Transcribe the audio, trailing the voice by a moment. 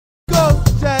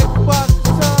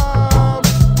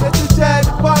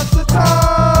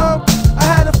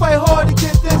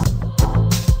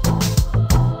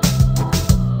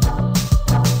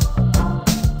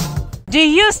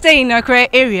stay in a career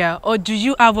area, or do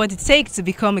you have what it takes to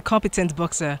become a competent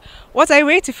boxer? What are you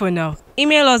waiting for now?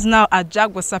 Email us now at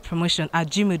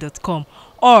jackboxerpromotion@gmail.com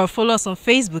or follow us on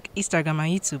Facebook, Instagram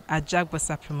and YouTube at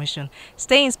jackboxerpromotion.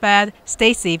 Stay inspired,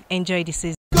 stay safe, enjoy the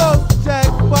season. Go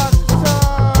Jackboxer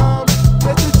time!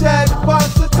 It's the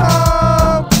Jackboxer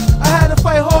time! I had to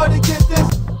fight hard to get this.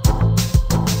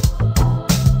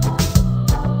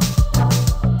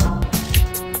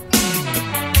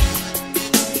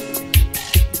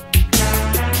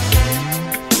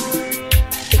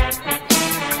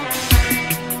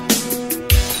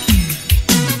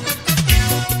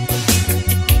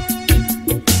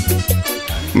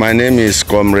 My name is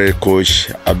Comrade Coach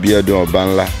Abiodun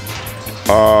Obanla.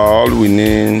 All we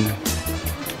need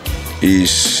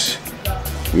is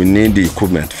the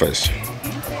equipment first.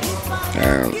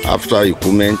 After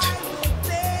equipment,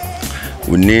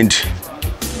 we need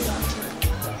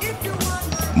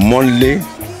monthly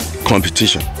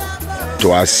competition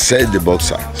to assess the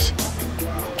boxers,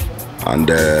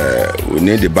 and we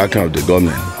need the backing of the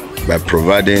government by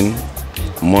providing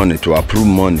money to approve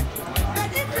money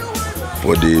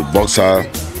for the boxer,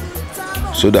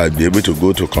 so that I'll be able to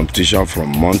go to competition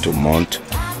from month to month,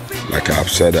 like I have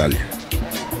said earlier.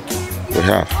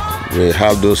 We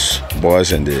have those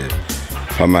boys in the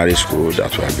primary school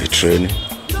that will be training.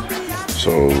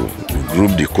 So we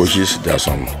group the coaches. There are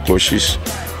some coaches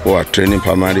who are training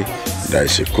primary. There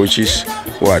is coaches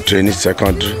who are training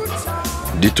secondary.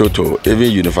 Ditto to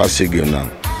even university game now.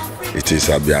 It is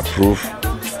be approved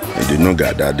in the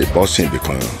NUGA that the boxing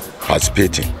become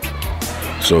participating.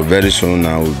 So very soon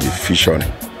now we'll be featuring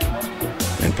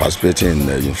and participating in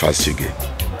the university game.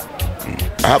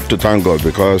 I have to thank God,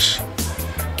 because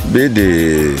being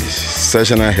the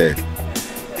sessional head,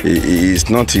 it is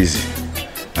not easy,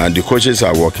 and the coaches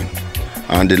are working.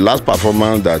 And the last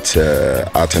performance that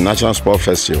at the National Sport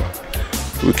Festival,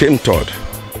 we came third.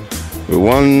 We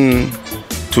won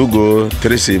 2 gold,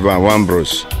 3 silver, and 1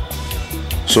 bronze.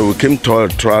 So we came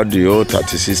third throughout the whole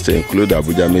 36 to include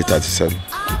Abuja May 37.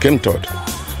 We came third.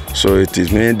 So it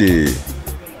is mainly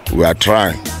we are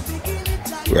trying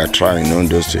in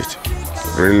Ondo State.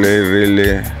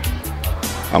 Really,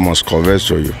 I must confess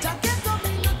to you,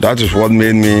 that is what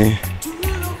made me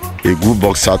a good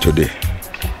boxer today.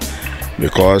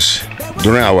 Because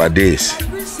during our days,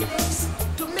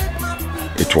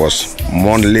 it was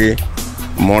monthly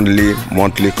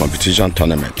competition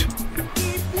tournament.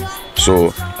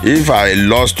 So if I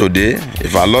lost today,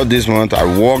 if I lost this month, I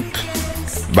worked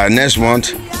by next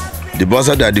month. The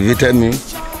boxer that defeated me,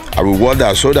 I will work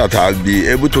that so that I'll be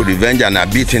able to revenge and I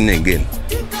beat him again.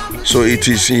 So it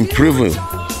is improving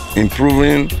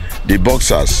the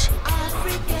boxers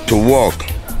to work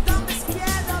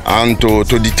and to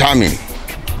determine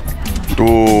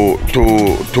to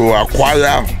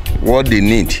acquire what they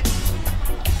need.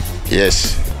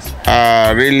 Yes,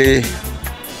 really,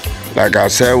 like I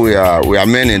said, we are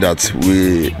many that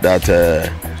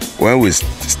when we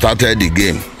started the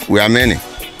game, we are many.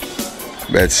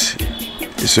 But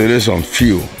it's only some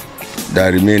few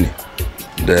that remain.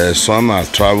 Some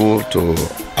have traveled to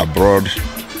abroad,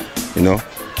 you know.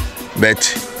 But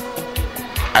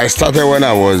I started when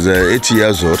I was 8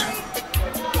 years old,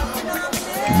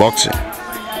 boxing.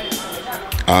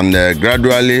 And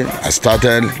gradually I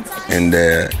started in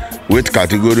the weight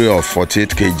category of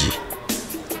 48 kg.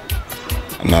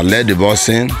 And I led the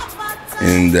boxing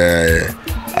in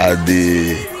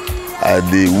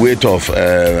at the weight of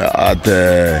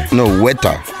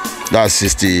wetter, that's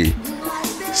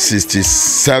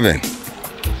 67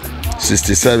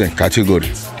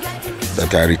 category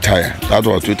that I retired. That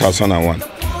was 2001,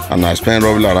 and I spent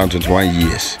roughly around 21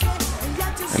 years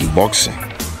in boxing,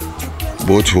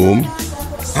 both home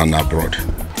and abroad.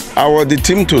 I was the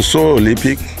team to Seoul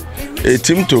Olympic, a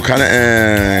team to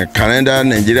Canada,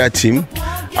 Nigeria team.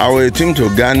 I was a team to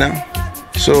Ghana.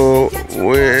 So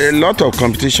a lot of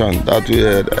competition that we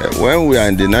had. When we are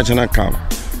in the national camp,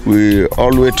 we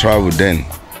always travel then.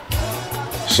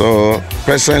 So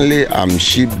presently I'm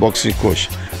chief boxing coach,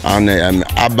 and I'm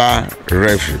ABBA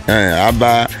referee.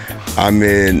 I'm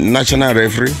a national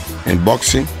referee in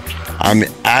boxing. I'm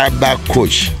ABBA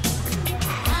coach.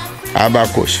 ABBA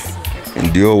coach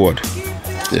in the whole world.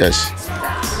 Yes,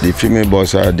 the female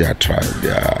boxers, they are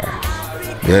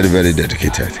very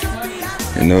dedicated.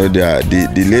 You know,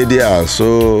 the lady are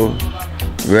so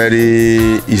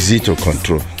very easy to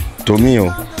control. To me,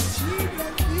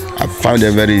 I found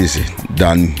it very easy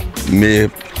than male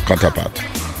counterpart.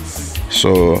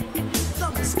 So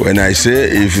when I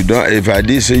say if I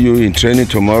did say you in training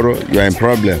tomorrow, you are in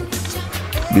problem.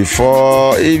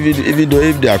 Before, even though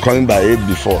if they are coming by 8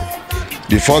 before,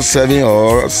 before 7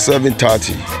 or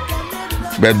 7:30.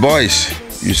 But boys,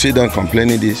 you see them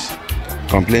complaining this,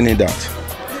 complaining that.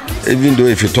 Even though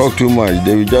if you talk too much,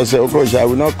 they will just say, "Oh coach, I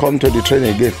will not come to the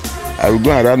training again. I will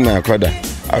go and ride my Akada.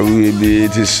 I will be.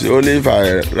 It is only if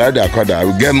I ride the Akada, I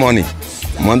will get money.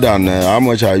 More than how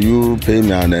much are you paying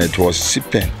me?" And it was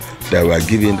sipping that we were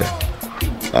giving them.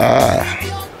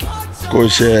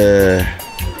 Coach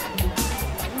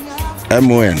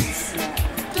MON,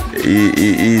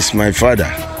 he is my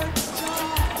father.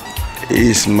 He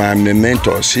is my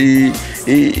mentor. He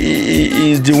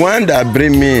is the one that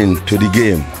bring me into the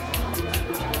game.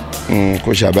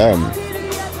 Coach Abayam,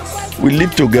 we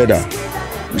live together,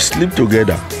 we sleep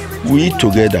together, we eat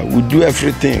together, we do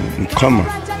everything in common.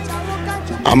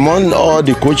 Among all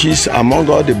the coaches, among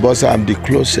all the bosses, I'm the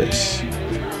closest.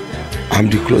 I'm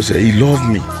the closest. He loved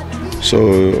me.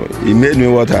 So he made me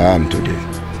what I am today.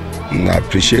 And I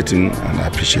appreciate him and I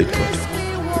appreciate God.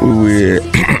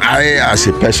 I, as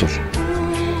a person,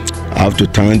 I have to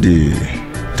thank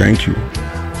you.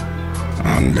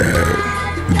 And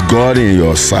with God in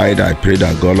your side, I pray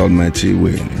that God Almighty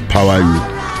will empower you,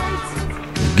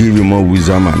 give you more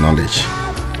wisdom and knowledge,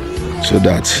 so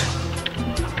that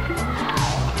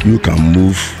you can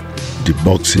move the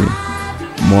boxing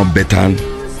more better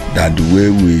than the way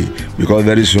because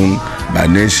very soon, by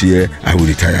next year, I will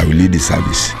retire, I will leave the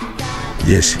service.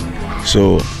 Yes.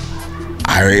 So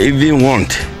I even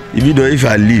want, even though if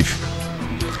I leave,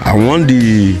 I want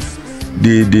the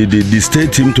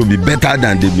state team to be better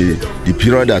than the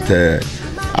period that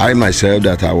I myself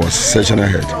that I was sectional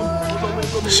head.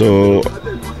 So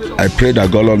I pray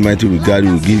that God Almighty will guide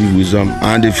you, will give you wisdom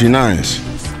and the finance,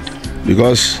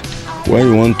 because when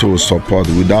you want to support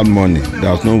without money,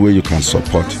 there's no way you can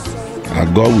support,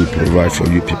 and God will provide for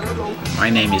you people. My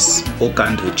name is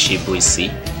Ondo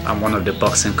Chibuisi. I'm one of the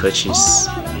boxing coaches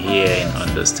here in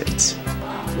Ondo State.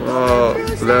 Well,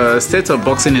 the state of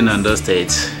boxing in Ondo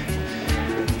State,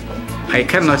 I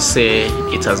cannot say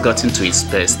it has gotten to its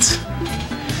best,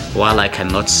 while I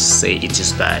cannot say it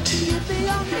is bad.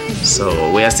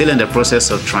 So we are still in the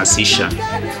process of transition,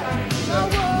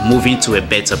 moving to a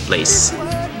better place.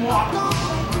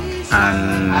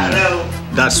 And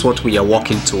that's what we are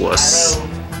working towards.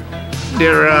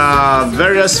 There are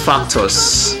various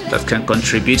factors that can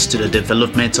contribute to the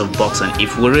development of boxing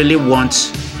if we really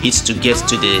want it to get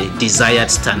to the desired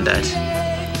standard.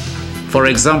 For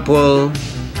example,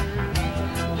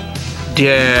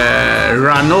 there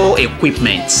are no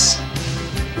equipment,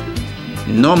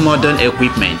 no modern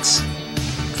equipment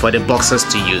for the boxers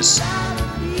to use.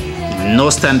 No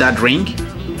standard ring,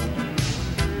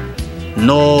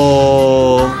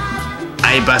 no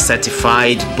IBA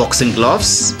certified boxing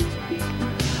gloves,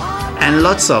 and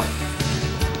lots of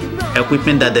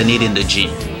equipment that they need in the gym.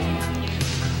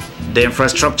 The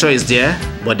infrastructure is there,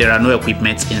 but there are no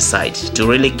equipment inside to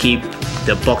really keep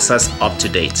the boxers up to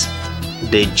date.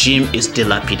 The gym is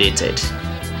dilapidated.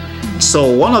 So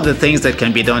one of the things that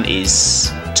can be done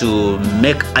is to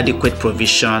make adequate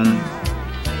provision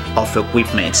of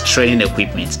equipment, training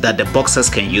equipment that the boxers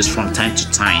can use from time to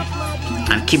time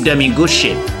and keep them in good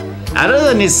shape.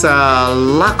 Another than is a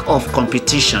lack of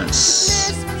competitions.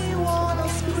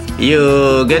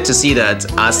 You get to see that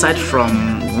aside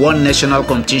from one national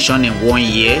competition in 1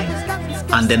 year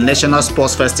and the National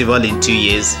Sports Festival in 2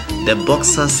 years, the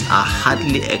boxers are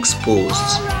hardly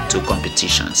exposed to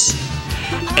competitions.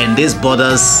 And this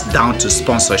borders down to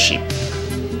sponsorship.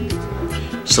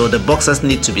 So the boxers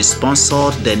need to be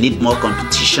sponsored, they need more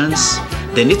competitions,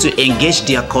 they need to engage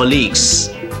their colleagues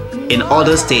in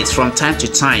other states from time to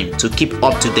time to keep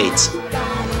up to date.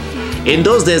 In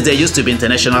those days, there used to be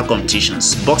international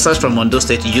competitions. Boxers from Ondo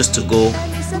State used to go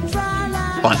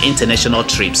on international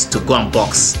trips to go and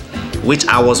box, which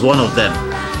I was one of them.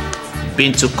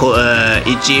 Been to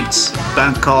Egypt,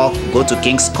 Bangkok, go to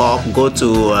King's Cup, go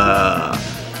to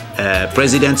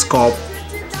President's Cup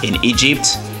in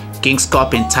Egypt, King's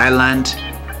Cup in Thailand.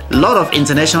 A lot of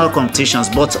international competitions,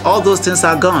 but all those things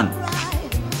are gone.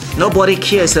 Nobody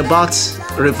cares about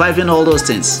reviving all those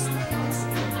things.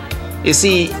 You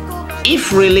see,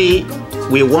 if really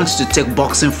we want to take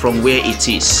boxing from where it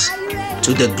is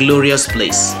to the glorious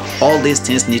place, all these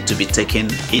things need to be taken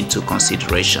into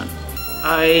consideration.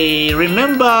 I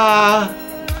remember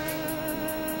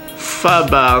far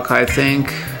back, I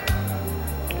think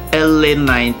early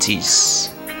 90s,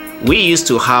 we used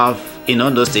to have in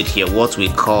Ondo State here what we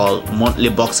call monthly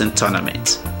boxing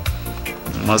tournament.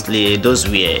 Mostly those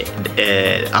were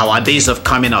our days of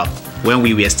coming up when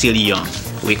we were still young.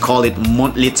 We call it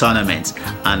monthly tournament,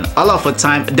 and all of the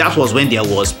time that was when there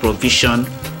was provision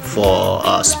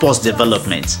for sports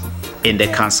development. in the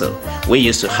council, we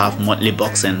used to have monthly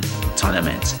boxing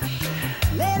tournaments.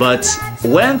 But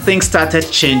when things started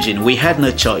changing, we had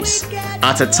no choice.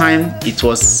 At a time, it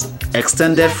was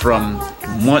extended from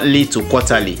monthly to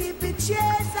quarterly.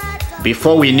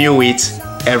 Before we knew it,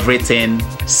 everything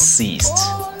ceased.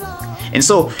 And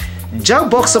so, Jack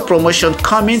Boxer Promotion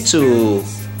coming to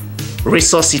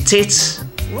resuscitate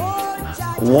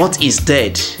what is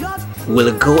dead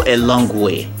will go a long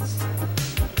way,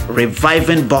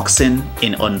 reviving boxing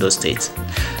in Ondo State.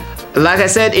 Like I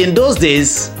said, in those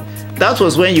days, that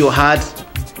was when you had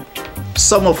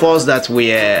some of us that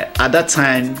were, at that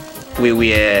time, we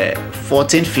were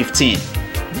 14, 15.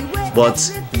 But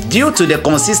due to the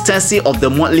consistency of the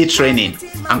monthly training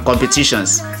and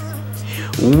competitions,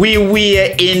 we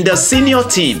were in the senior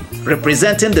team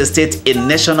representing the state in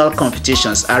national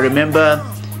competitions. I remember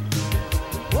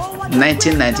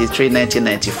 1993,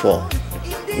 1994,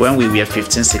 when we were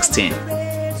 15, 16.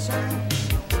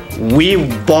 We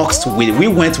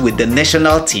went with the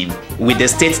national team, with the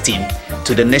state team,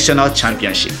 to the national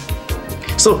championship.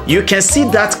 So you can see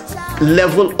that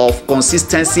level of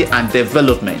consistency and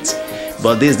development.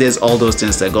 But these days, all those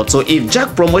things are gone. So if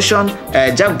Jack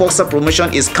Boxer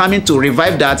Promotion is coming to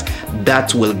revive that,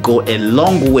 that will go a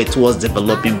long way towards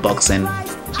developing boxing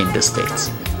in the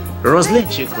state. Roslyn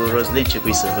Chukwu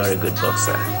is a very good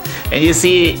boxer. And you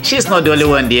see, she's not the only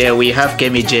one there. We have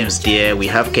Kemi James there. We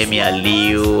have Kemi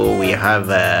Aliu. We have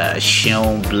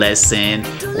Sean Blessing.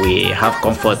 We have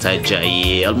Comfort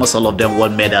Ajayi. Almost all of them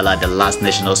won medal at the last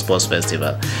National Sports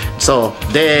Festival. So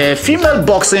the female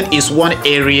boxing is one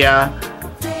area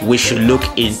we should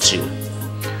look into.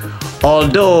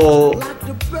 Although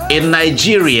in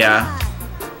Nigeria,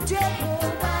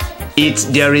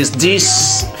 there is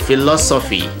this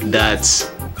philosophy that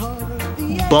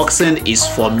boxing is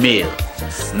for male,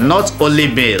 not only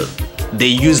male, the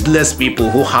useless people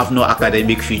who have no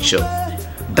academic future.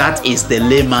 That is the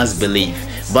layman's belief.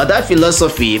 But that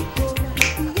philosophy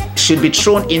should be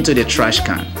thrown into the trash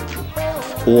can.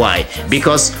 Why?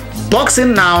 Because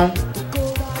boxing now,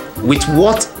 with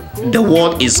what the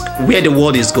world is, where the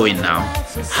world is going now,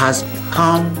 has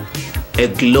become a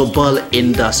global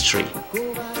industry,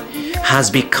 has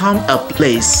become a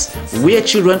place where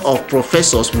children of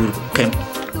professors can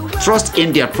thrust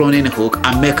in their pruning hook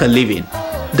and make a living.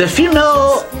 The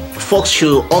female folks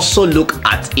should also look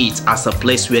at it as a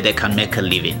place where they can make a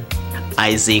living.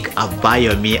 Isaac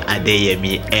Abayomi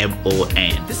Adeyemi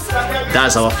MON.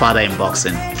 That's our father in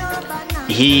boxing.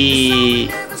 He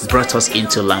brought us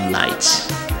into limelight.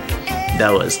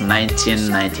 That was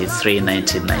 1993,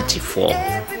 1994,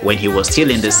 when he was still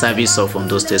in the service of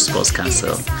Ondo State Sports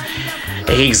Council.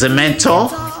 He's a mentor.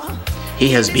 He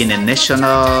has been a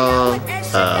national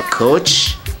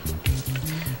coach.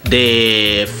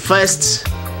 The first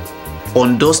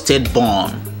Ondo State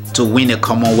born to win a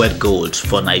Commonwealth gold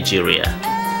for Nigeria.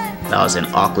 That was in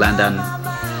Auckland, and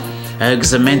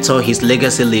as a mentor, his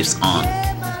legacy lives on.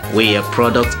 We are a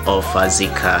product of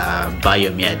Azika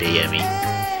Bayomi Adeyemi,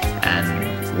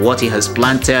 and what he has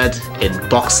planted in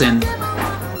boxing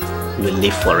will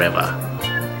live forever,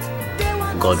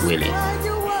 God willing.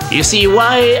 You see,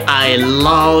 why I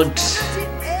loved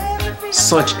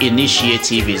such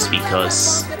initiative is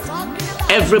because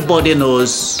everybody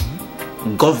knows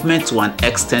government to an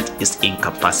extent is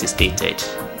incapacitated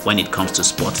when it comes to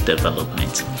sport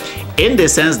development, in the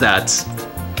sense that,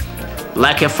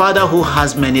 like a father who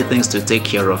has many things to take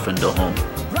care of in the home,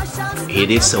 he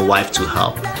needs a wife to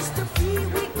help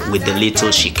with the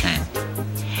little she can.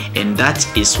 And that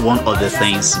is one of the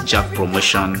things Jack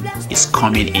Promotion is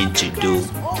coming in to do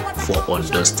for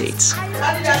Ondo State.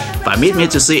 Permit me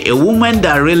to say, a woman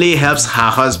that really helps her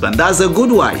husband, that's a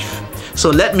good wife. So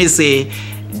let me say,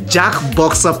 Jack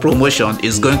Boxer Promotion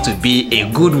is going to be a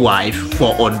good wife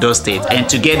for Ondo State, and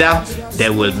together they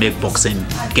will make boxing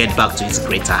get back to its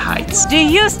greater heights. Do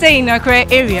you stay in Accra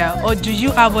area, or do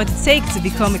you have what it takes to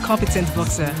become a competent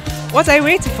boxer? What are you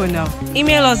waiting for now?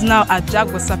 Email us now at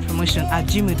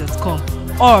jackboxerpromotion@gmail.com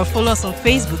or follow us on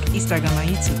Facebook, Instagram and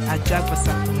YouTube at Jack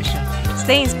Boxer Promotion.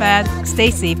 Stay inspired,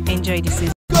 stay safe, enjoy the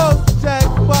season.